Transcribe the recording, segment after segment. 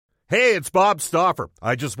Hey, it's Bob Stauffer.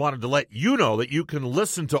 I just wanted to let you know that you can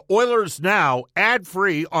listen to Oilers Now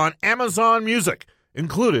ad-free on Amazon Music,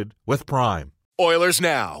 included with Prime. Oilers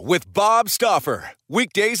Now with Bob Stauffer.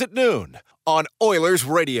 Weekdays at noon on Oilers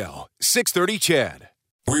Radio, 630 CHED.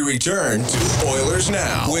 We return to Oilers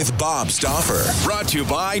Now with Bob Stauffer. Brought to you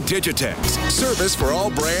by Digitex. Service for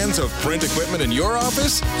all brands of print equipment in your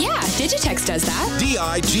office? Yeah, Digitex does that.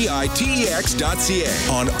 Digitex.ca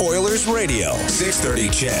on Oilers Radio, 630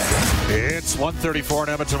 CHED. It's 1:34 in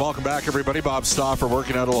Edmonton. Welcome back, everybody. Bob Stauffer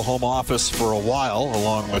working out of a home office for a while,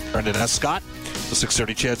 along with Brendan Escott. The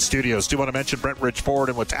 630 CHED Studios. Do want to mention Brent Ridge Ford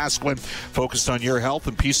and Wetaskiwin, focused on your health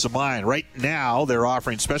and peace of mind. Right now, they're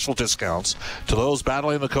offering special discounts to those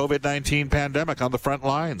battling the COVID-19 pandemic on the front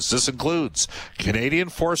lines. This includes Canadian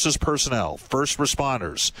Forces personnel, first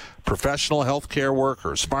responders, professional healthcare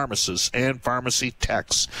workers, pharmacists, and pharmacy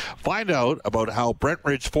techs. Find out about how Brent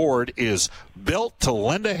Ridge Ford is built to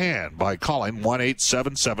lend a hand by calling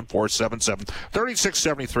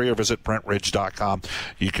 1-877-477-3673 or visit BrentRidge.com.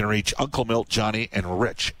 You can reach Uncle Milt, Johnny, and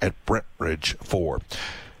Rich at Brent Ridge Ford.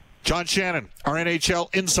 John Shannon, our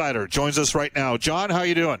NHL insider, joins us right now. John, how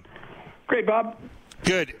you doing? Great, Bob.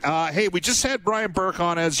 Good. Hey, we just had Brian Burke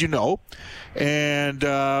on, as you know, and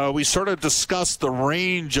we sort of discussed the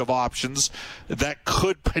range of options that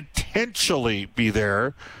could potentially be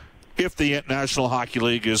there if the National Hockey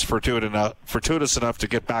League is fortuitous enough to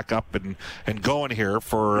get back up and going here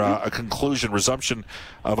for a resumption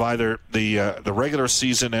of either the regular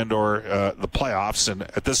season and or the playoffs. And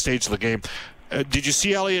at this stage of the game, did you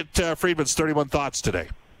see Elliot Friedman's 31 thoughts today?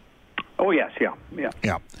 Oh, yes, yeah.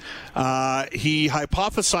 He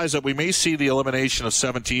hypothesized that we may see the elimination of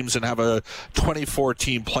 7 teams and have a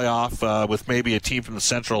 24-team playoff with maybe a team from the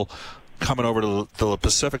Central coming over to the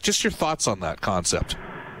Pacific. Just your thoughts on that concept.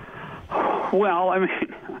 Well, I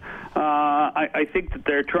mean, I think that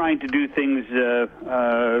they're trying to do things.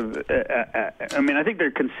 I think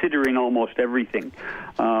they're considering almost everything.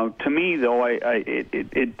 To me, though,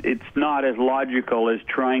 it's not as logical as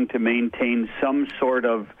trying to maintain some sort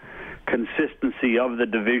of consistency of the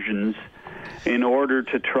divisions in order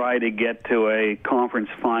to try to get to a conference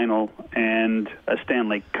final and a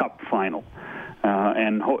Stanley Cup final.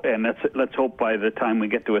 And let's hope by the time we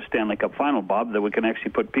get to a Stanley Cup final, Bob, that we can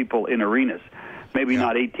actually put people in arenas. Maybe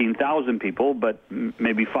not 18,000 people, but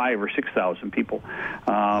maybe 5,000 or 6,000 people.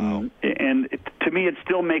 And to me, it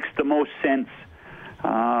still makes the most sense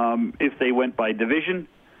if they went by division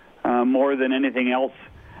more than anything else.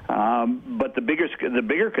 But the bigger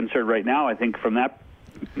concern right now, I think, from that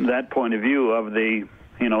point of view of the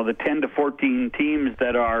 10 to 14 teams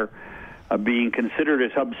that are being considered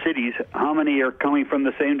as hub cities, how many are coming from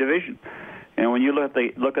the same division? And when you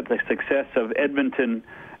look at the success of Edmonton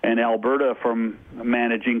and Alberta from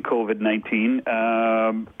managing COVID-19,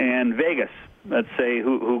 and Vegas, let's say,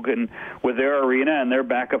 who can, with their arena and their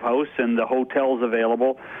back of house and the hotels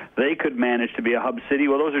available, they could manage to be a hub city.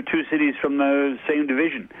 Well, those are 2 cities from the same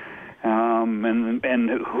division. And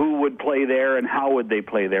who would play there and how would they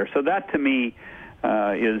play there? So that, to me,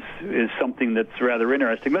 is something that's rather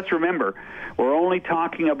interesting. Let's remember, we're only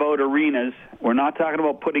talking about arenas. We're not talking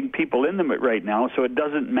about putting people in them right now, so it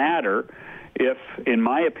doesn't matter if, in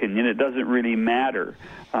my opinion, it doesn't really matter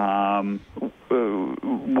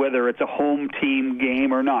whether it's a home team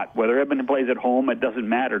game or not. Whether Edmonton plays at home, it doesn't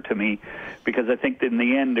matter to me, because I think that in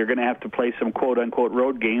the end they're going to have to play some quote-unquote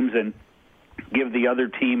road games and give the other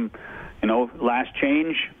team, last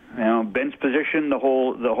change, bench position, the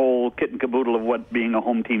whole kit and caboodle of what being a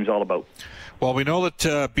home team's all about. Well, we know that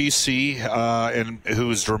BC,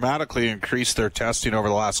 who's dramatically increased their testing over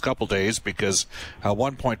the last couple days, because at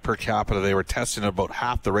one point per capita they were testing at about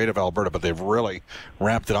half the rate of Alberta, but they've really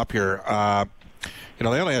ramped it up here. They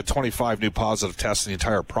only had 25 new positive tests in the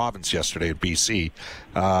entire province yesterday in BC.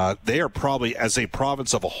 They are probably, as a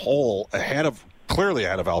province of a whole, clearly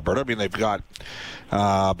ahead of Alberta. I mean, they've got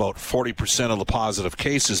about 40% of the positive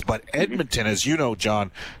cases. But Edmonton, as you know, John,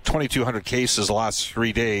 2,200 cases the last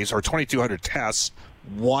 3 days, or 2,200 tests,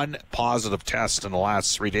 1 positive test in the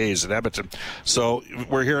last 3 days in Edmonton. So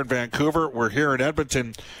we're here in Vancouver, we're here in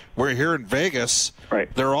Edmonton, we're here in Vegas. Right.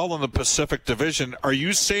 They're all in the Pacific Division. Are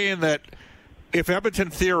you saying that if Edmonton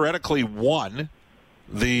theoretically won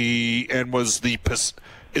is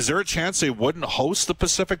there a chance they wouldn't host the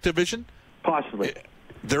Pacific Division? Possibly.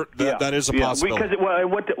 That is a possibility.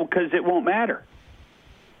 Because it won't matter.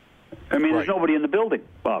 I mean, There's nobody in the building,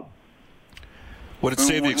 Bob. Would it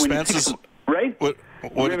save the expenses? Right? Would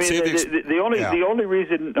it save the only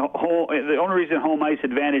reason home ice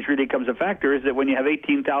advantage really becomes a factor is that when you have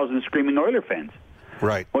 18,000 screaming Oiler fans.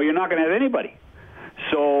 Right. Well, you're not going to have anybody.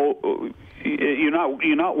 So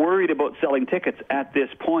you're not worried about selling tickets at this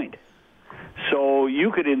point. So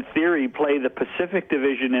you could, in theory, play the Pacific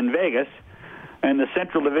Division in Vegas and the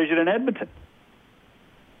Central Division in Edmonton,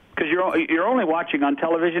 because you're only watching on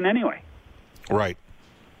television anyway. Right.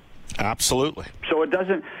 Absolutely. So it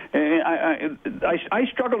doesn't. I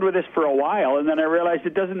struggled with this for a while, and then I realized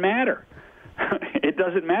it doesn't matter. It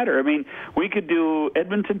doesn't matter. I mean, we could do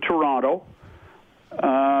Edmonton, Toronto,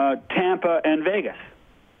 Tampa, and Vegas,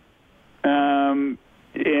 and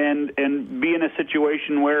be in a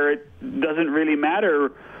situation where it doesn't really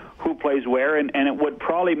matter who plays where, and it would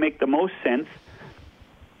probably make the most sense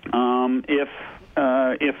if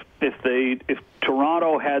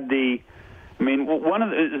Toronto had the. I mean,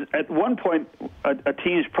 at one point, a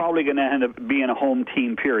team is probably going to end up being a home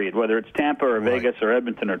team, period, whether it's Tampa or Vegas or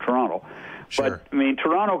Edmonton or Toronto. Sure. But, I mean,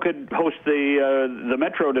 Toronto could host the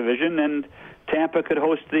Metro Division, and Tampa could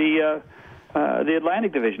host the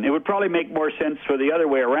Atlantic Division. It would probably make more sense for the other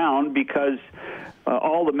way around, because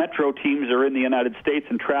all the Metro teams are in the United States,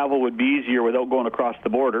 and travel would be easier without going across the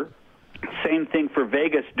border. Same thing for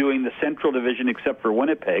Vegas doing the Central Division except for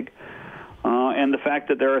Winnipeg. And the fact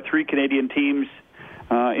that there are 3 Canadian teams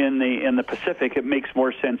in the Pacific, it makes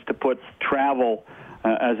more sense to put travel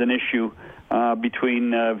as an issue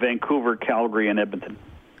between Vancouver, Calgary, and Edmonton.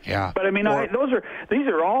 Yeah. But I mean, these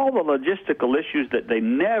are all the logistical issues that they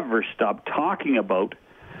never stop talking about.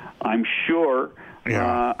 I'm sure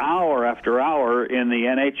hour after hour in the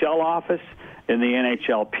NHL office, in the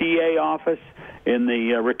NHLPA office, in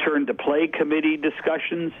the return to play committee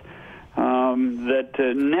discussions.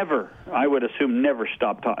 That I would assume, never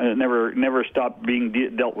stop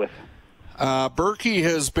being dealt with. Berkey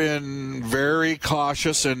has been very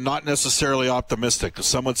cautious and not necessarily optimistic.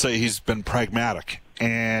 Some would say he's been pragmatic,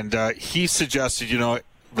 and he suggested,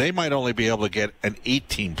 they might only be able to get an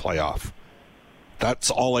 8-team playoff.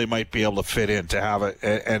 That's all they might be able to fit in to have it.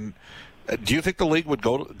 And do you think the league would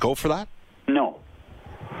go for that? No.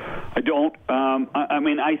 I don't. I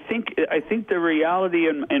mean, I think the reality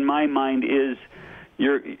in my mind is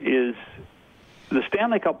the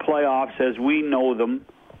Stanley Cup playoffs, as we know them,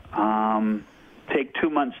 take 2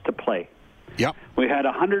 months to play. Yep. We had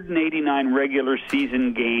 189 regular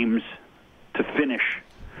season games to finish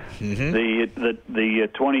the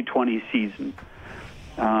 2020 season.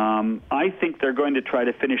 I think they're going to try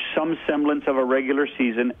to finish some semblance of a regular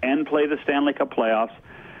season and play the Stanley Cup playoffs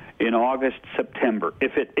in August, September,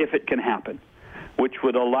 if it can happen, which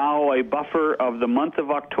would allow a buffer of the month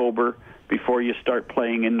of October before you start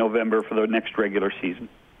playing in November for the next regular season.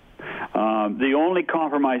 The only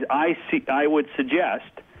compromise I would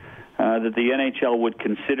suggest that the NHL would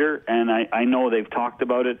consider, and I know they've talked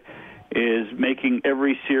about it, is making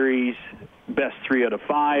every series best 3 out of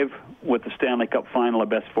 5 with the Stanley Cup final a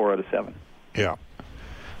best 4 out of 7. Yeah.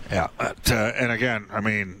 Yeah, and again, I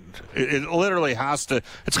mean, it literally has to.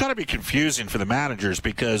 It's got to be confusing for the managers,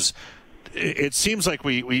 because it seems like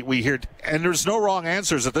we hear, and there's no wrong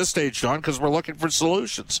answers at this stage, John, because we're looking for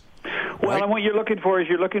solutions. Well, right? And what you're looking for is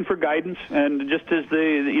guidance, and just as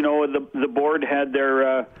the board had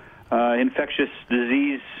their infectious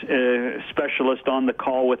disease specialist on the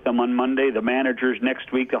call with them on Monday, the managers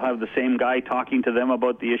next week they'll have the same guy talking to them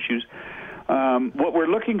about the issues. What we're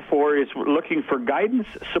looking for is guidance,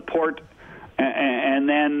 support, and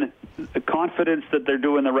then confidence that they're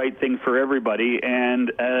doing the right thing for everybody,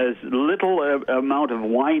 and as little amount of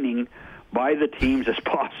whining by the teams as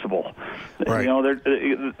possible. Right.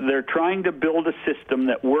 They're trying to build a system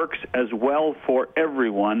that works as well for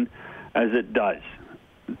everyone as it does.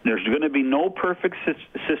 There's going to be no perfect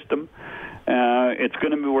system.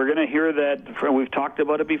 We're going to hear that. We've talked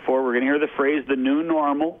about it before. We're going to hear the phrase "the new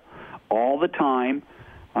normal" all the time,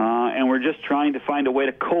 and we're just trying to find a way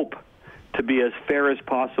to cope to be as fair as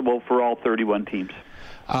possible for all 31 teams.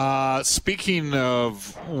 Speaking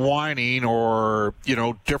of whining or,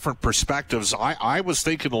 different perspectives, I was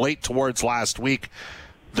thinking late towards last week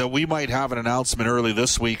that we might have an announcement early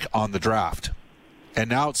this week on the draft. And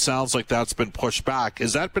now it sounds like that's been pushed back.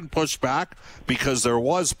 Has that been pushed back because there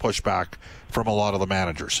was pushback from a lot of the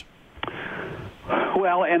managers?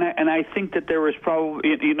 Well, and I think that there was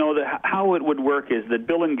probably, how it would work is that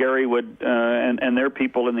Bill and Gary would and their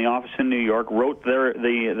people in the office in New York wrote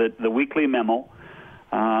the weekly memo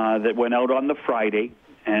that went out on the Friday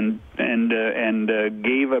and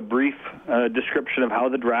gave a brief description of how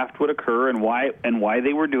the draft would occur and why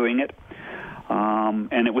they were doing it.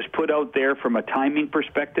 And it was put out there from a timing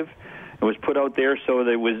perspective. It was put out there so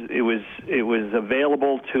that it was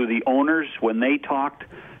available to the owners when they talked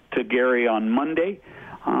to Gary on Monday.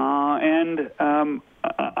 And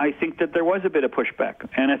I think that there was a bit of pushback.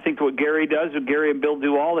 And I think what Gary does, what Gary and Bill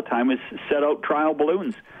do all the time, is set out trial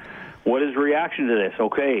balloons. What is the reaction to this?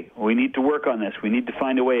 Okay, we need to work on this. We need to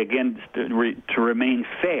find a way, again, to remain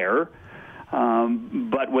fair,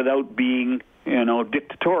 but without being,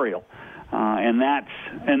 dictatorial. And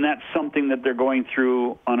that's something that they're going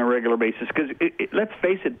through on a regular basis. Because let's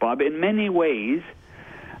face it, Bob, in many ways,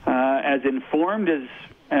 as informed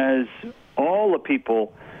as all the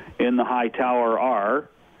people in the high tower are,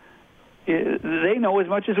 they know as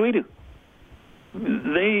much as we do.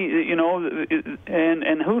 They,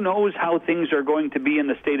 and who knows how things are going to be in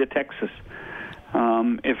the state of Texas?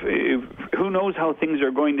 If who knows how things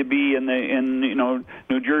are going to be in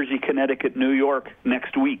New Jersey, Connecticut, New York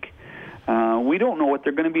next week? We don't know what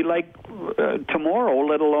they're going to be like tomorrow,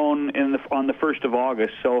 let alone on the 1st of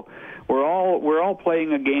August. So we're all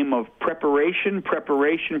playing a game of preparation,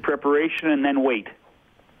 and then wait.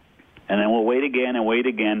 And then we'll wait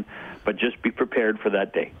again, but just be prepared for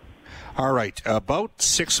that day. All right. About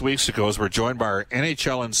 6 weeks ago, as we're joined by our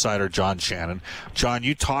NHL insider, John Shannon. John,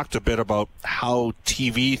 you talked a bit about how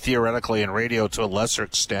TV, theoretically, and radio, to a lesser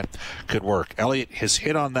extent, could work. Elliot has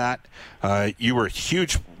hit on that. You were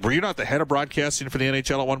huge. Were you not the head of broadcasting for the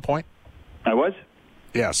NHL at one point? I was.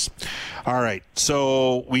 Yes. All right.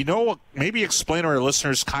 So we know, maybe explain to our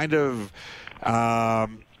listeners kind of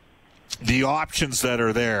the options that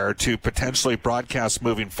are there to potentially broadcast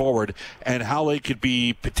moving forward and how they could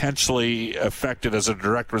be potentially affected as a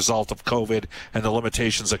direct result of COVID and the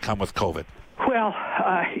limitations that come with COVID. Well,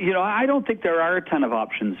 I don't think there are a ton of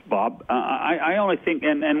options, Bob. I only think,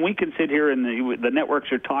 and we can sit here and the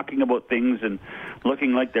networks are talking about things and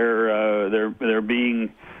looking like they're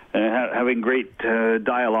being having great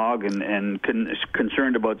dialogue and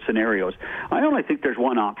concerned about scenarios. I only think there's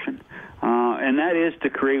one option, and that is to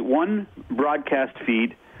create one broadcast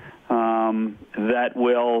feed that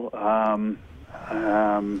will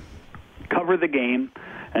cover the game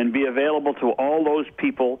and be available to all those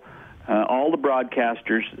people, all the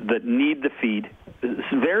broadcasters that need the feed. It's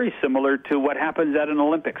very similar to what happens at an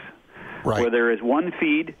Olympics, right, where there is one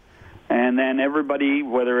feed, and then everybody,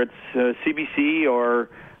 whether it's CBC or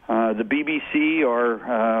the BBC or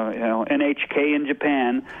NHK in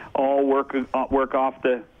Japan, all work off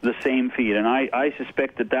the same feed, and I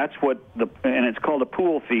suspect that's what and it's called a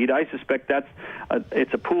pool feed. I suspect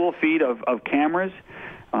it's a pool feed of cameras.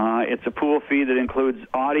 It's a pool feed that includes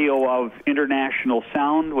audio of international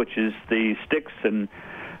sound, which is the sticks and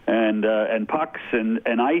pucks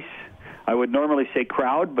and ice. I would normally say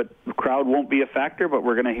crowd, but crowd won't be a factor. But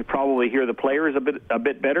we're going to probably hear the players a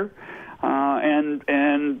bit better.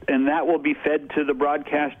 And that will be fed to the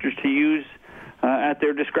broadcasters to use at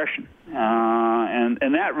their discretion.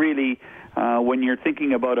 And that really, when you're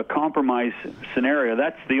thinking about a compromise scenario,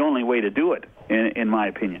 that's the only way to do it, in my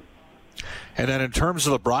opinion. And then in terms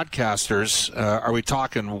of the broadcasters, are we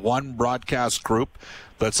talking one broadcast group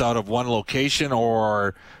that's out of one location,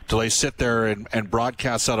 or do they sit there and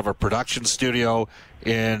broadcast out of a production studio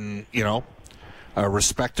in,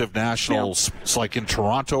 respective nationals, like in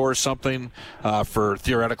Toronto or something,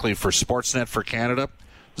 theoretically for Sportsnet for Canada?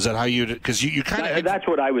 Is that how because you kind of... That's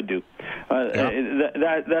what I would do.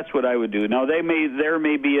 That's what I would do. Now, there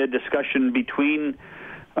may be a discussion between...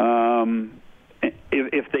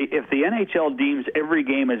 If the NHL deems every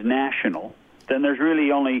game as national, then there's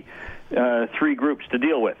really only three groups to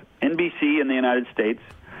deal with. NBC in the United States,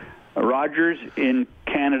 Rogers in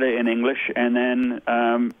Canada in English, and then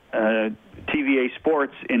TVA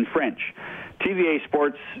Sports in French. TVA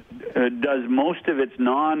Sports does most of its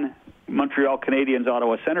non-Montreal Canadiens,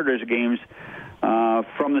 Ottawa Senators games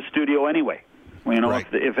from the studio anyway. Right.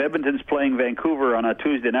 If Edmonton's playing Vancouver on a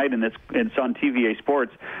Tuesday night and it's on TVA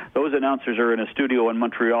Sports, those announcers are in a studio in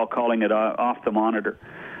Montreal calling it off the monitor.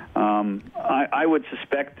 I would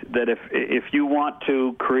suspect that if you want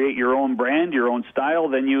to create your own brand, your own style,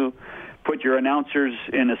 then you put your announcers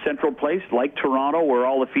in a central place like Toronto, where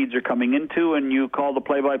all the feeds are coming into, and you call the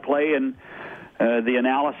play-by-play and the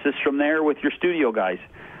analysis from there with your studio guys.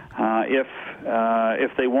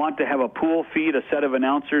 If they want to have a pool feed, a set of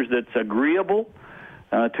announcers that's agreeable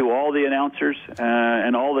to all the announcers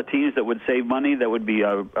and all the teams that would save money, that would be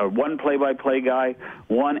a one play-by-play guy,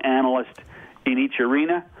 one analyst in each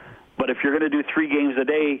arena. But if you're going to do 3 games a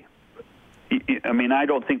day, I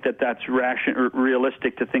don't think that's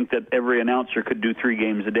realistic to think that every announcer could do 3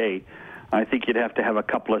 games a day. I think you'd have to have a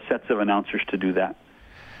couple of sets of announcers to do that.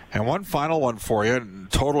 And one final one for you.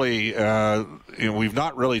 Totally, we've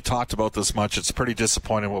not really talked about this much. It's pretty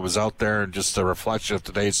disappointing what was out there, and just a reflection of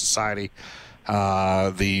today's society.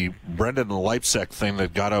 The Brendan Leipzig thing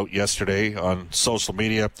that got out yesterday on social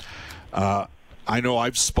media. I know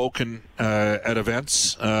I've spoken at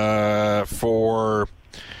events for.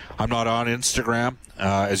 I'm not on Instagram,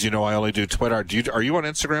 as you know. I only do Twitter. Are you on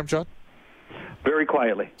Instagram, John? Very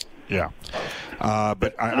quietly. Yeah,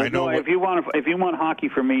 but I know if you want hockey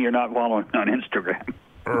from me, you're not following on Instagram.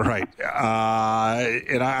 Right.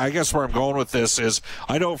 And I guess where I'm going with this is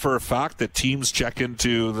I know for a fact that teams check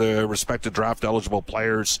into the respective draft-eligible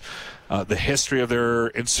players, the history of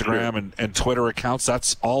their Instagram and Twitter accounts.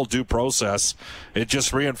 That's all due process. It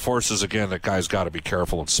just reinforces, again, that guys got to be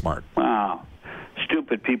careful and smart. Wow.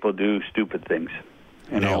 Stupid people do stupid things.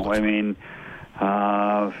 You know, I mean,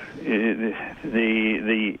 the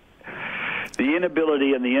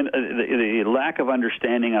inability and the lack of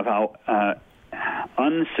understanding of how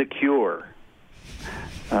unsecure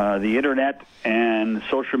the internet and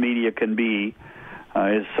social media can be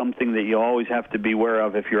is something that you always have to be aware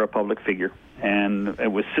of if you're a public figure. And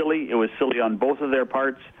it was silly. It was silly on both of their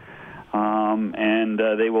parts, and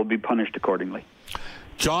they will be punished accordingly.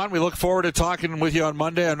 John, we look forward to talking with you on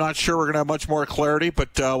Monday. I'm not sure we're going to have much more clarity, but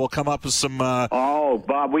we'll come up with some...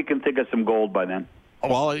 Bob, we can think of some gold by then.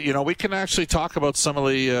 Well, you know, we can actually talk about some of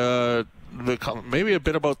the maybe a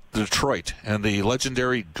bit about Detroit and the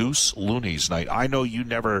legendary Goose Loonies night. I know you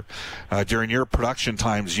never, during your production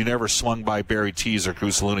times, you never swung by Barry T's or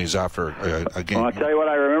Goose Loonies after a game. Well, I'll tell you what,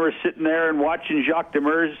 I remember sitting there and watching Jacques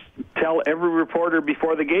Demers tell every reporter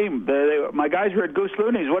before the game, my guys were at Goose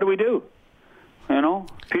Loonies, what do we do? You know,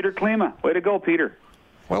 Peter Klima, way to go, Peter.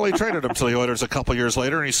 Well, he traded him to the Oilers a couple years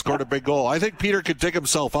later, and he scored a big goal. I think Peter could dig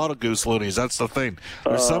himself out of Goose Loonies. That's the thing.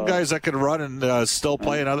 There's some guys that can run and still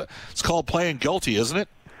play. It's called playing guilty, isn't it?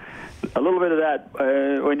 A little bit of that.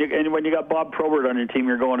 When you got Bob Probert on your team,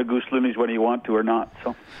 you're going to Goose Loonies whether you want to or not.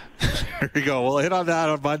 So there you go. We'll hit on that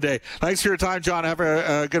on Monday. Thanks for your time, John. Have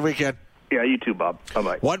a good weekend. Yeah, you too, Bob.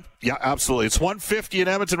 Bye-bye. Yeah, absolutely. It's 1:50 in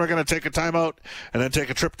Edmonton. We're going to take a timeout and then take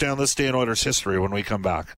a trip down this day in Oilers history when we come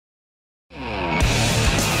back.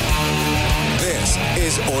 This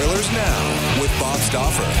is Oilers Now with Bob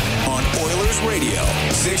Stauffer on Oilers Radio,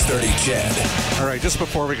 630 CHED. All right, just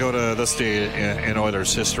before we go to this day in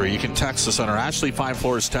Oilers history, you can text us on our Ashley Fine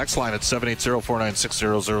Floors text line at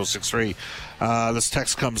 780-496-0063. This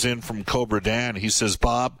text comes in from Cobra Dan. He says,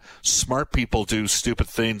 Bob, smart people do stupid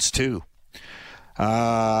things too.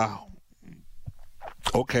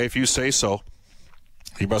 Okay, if you say so.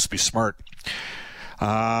 He must be smart.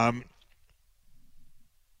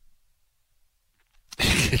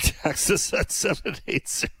 Text us at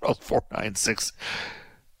 780-496.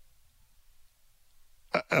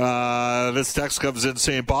 This text comes in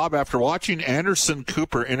saying, Bob, after watching Anderson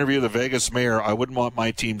Cooper interview the Vegas mayor, I wouldn't want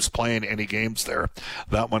my teams playing any games there.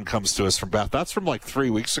 That one comes to us from Beth. That's from like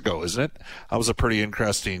 3 weeks ago, isn't it? That was a pretty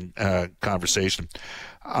interesting conversation.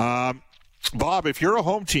 Bob, if you're a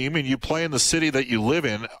home team and you play in the city that you live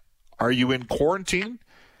in, are you in quarantine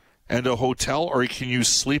and a hotel, or can you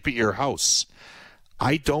sleep at your house?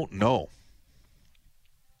 I don't know.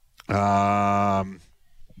 There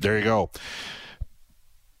you go.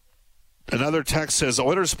 Another text says,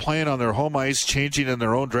 Oilers playing on their home ice, changing in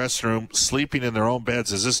their own dressing room, sleeping in their own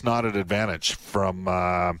beds. Is this not an advantage?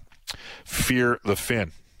 From Fear the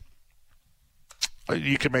Finn.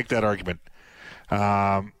 You can make that argument.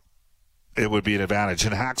 It would be an advantage.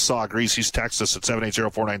 And Hacksaw agrees. He's texted us at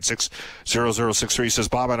 780-496-0063. He says,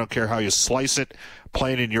 Bob, I don't care how you slice it.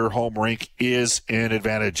 Playing in your home rink is an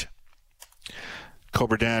advantage.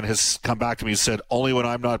 Cobra Dan has come back to me and said, only when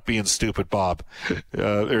I'm not being stupid, Bob.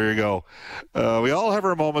 There you go. We all have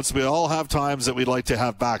our moments. We all have times that we'd like to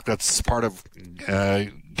have back. That's part of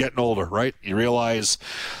getting older, right? You realize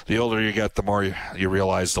the older you get, the more you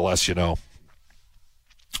realize, the less you know.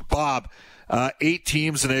 Bob, 8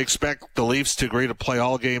 teams, and they expect the Leafs to agree to play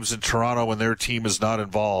all games in Toronto when their team is not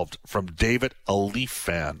involved. From David, a Leaf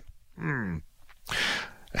fan.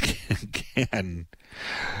 Again,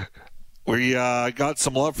 we got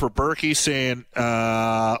some love for Berkey saying,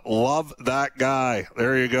 love that guy.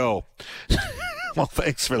 There you go. Well,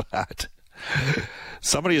 thanks for that.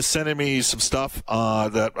 Somebody is sending me some stuff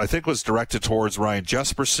that I think was directed towards Ryan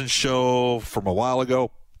Jesperson's show from a while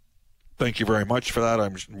ago. Thank you very much for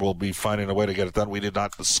that. We'll be finding a way to get it done. We did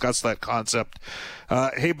not discuss that concept.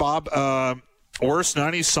 Hey, Bob, worst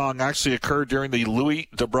 90s song actually occurred during the Louis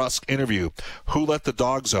DeBrusque interview. Who Let the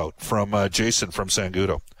Dogs Out? From Jason from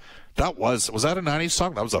Sangudo. Was that a 90s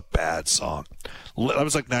song? That was a bad song. That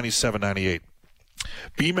was like 97, 98.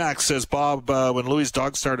 BMAX says, Bob, when Louis'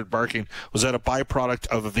 dog started barking, was that a byproduct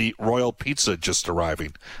of the Royal Pizza just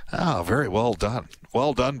arriving? Oh, very well done.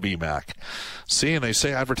 Well done, BMAC. See, and they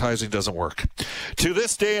say advertising doesn't work. To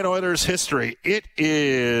this day in Oilers history, it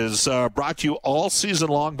is brought to you all season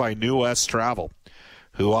long by New West Travel,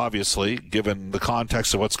 who obviously, given the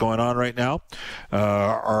context of what's going on right now,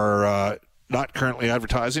 are not currently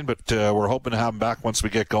advertising, but we're hoping to have them back once we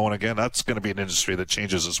get going again. That's going to be an industry that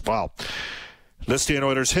changes as well. This day in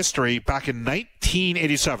Oilers history, back in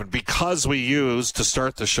 1987, because we used to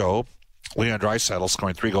start the show Leon Draisaitl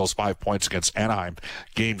scoring 3 goals, 5 points against Anaheim,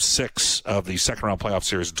 Game 6 of the second-round playoff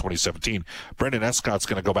series in 2017. Brendan Escott's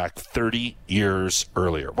going to go back 30 years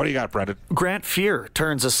earlier. What do you got, Brendan? Grant Fuhr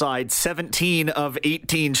turns aside 17 of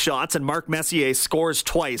 18 shots, and Mark Messier scores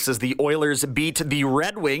twice as the Oilers beat the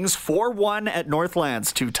Red Wings 4-1 at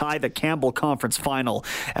Northlands to tie the Campbell Conference Final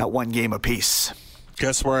at 1 game apiece.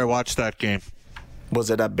 Guess where I watched that game? Was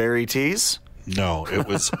it at Barrie Tees? No, it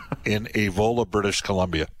was in Avola, British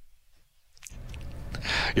Columbia.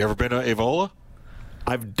 You ever been to Avola?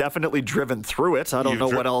 I've definitely driven through it. I don't know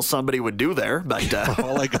what else somebody would do there, but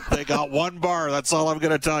well, they got one bar. That's all I'm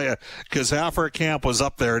going to tell you, because half our camp was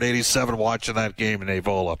up there at 87 watching that game in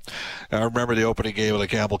Avola. I remember the opening game of the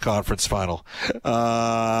Campbell Conference Final. For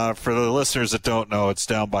the listeners that don't know, it's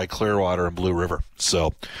down by Clearwater and Blue River.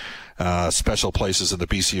 So special places in the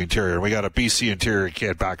BC Interior. We got a BC Interior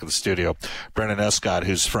kid back in the studio, Brendan Escott,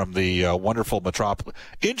 who's from the wonderful metropolis.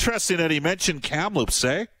 Interesting that he mentioned Kamloops,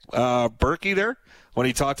 Berkey there, when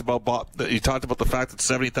he talked about the fact that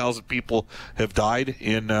 70,000 people have died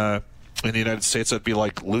in the United States. That'd be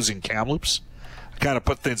like losing Kamloops. Kind of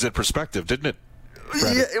put things in perspective, didn't it?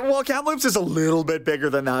 Yeah, well, Kamloops is a little bit bigger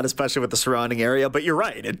than that, especially with the surrounding area, but you're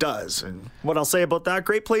right, it does. And what I'll say about that,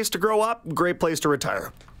 great place to grow up, great place to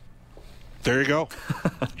retire. There you go.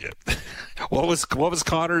 What was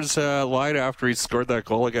Connor's line after he scored that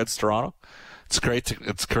goal against Toronto? It's great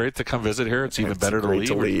to come visit here. It's even better to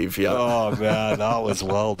leave. Yeah. Oh man, that was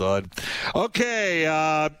well done. Okay,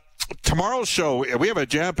 tomorrow's show, we have a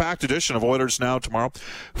jam-packed edition of Oilers Now tomorrow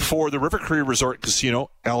for the River Cree Resort Casino,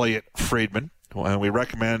 Elliot Friedman. And we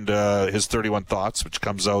recommend his 31 Thoughts, which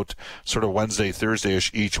comes out sort of Wednesday, Thursday-ish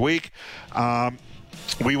each week.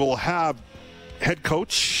 We will have head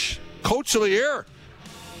Coach of the Year.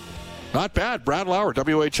 Not bad. Brad Lauer,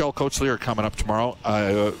 WHL Coach of the Year, coming up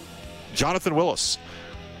tomorrow. Jonathan Willis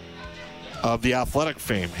of The Athletic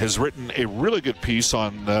fame has written a really good piece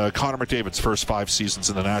on Connor McDavid's first 5 seasons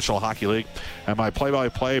in the National Hockey League, and my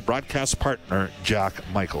play-by-play broadcast partner, Jack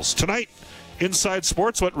Michaels. Tonight, Inside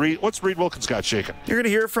Sports, what's Reed Wilkins got shaking? You're going to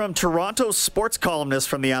hear from Toronto sports columnist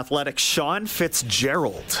from The Athletic, Sean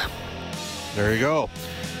Fitzgerald. There you go.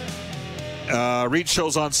 Reed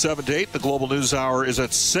show's on 7 to 8. The Global News Hour is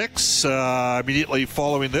at 6. Immediately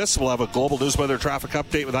following this, we'll have a Global News Weather Traffic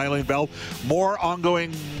Update with Eileen Bell. More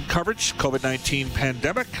ongoing coverage, COVID-19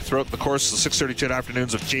 pandemic, throughout the course of the 6:30 CHED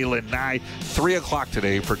afternoons of Jalen Nye. 3 o'clock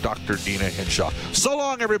today for Dr. Dina Hinshaw. So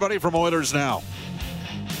long, everybody, from Oilers Now.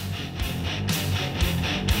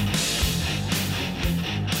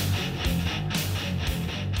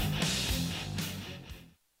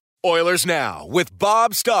 Oilers Now with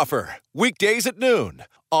Bob Stauffer. Weekdays at noon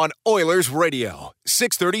on Oilers Radio,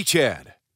 630 CHED.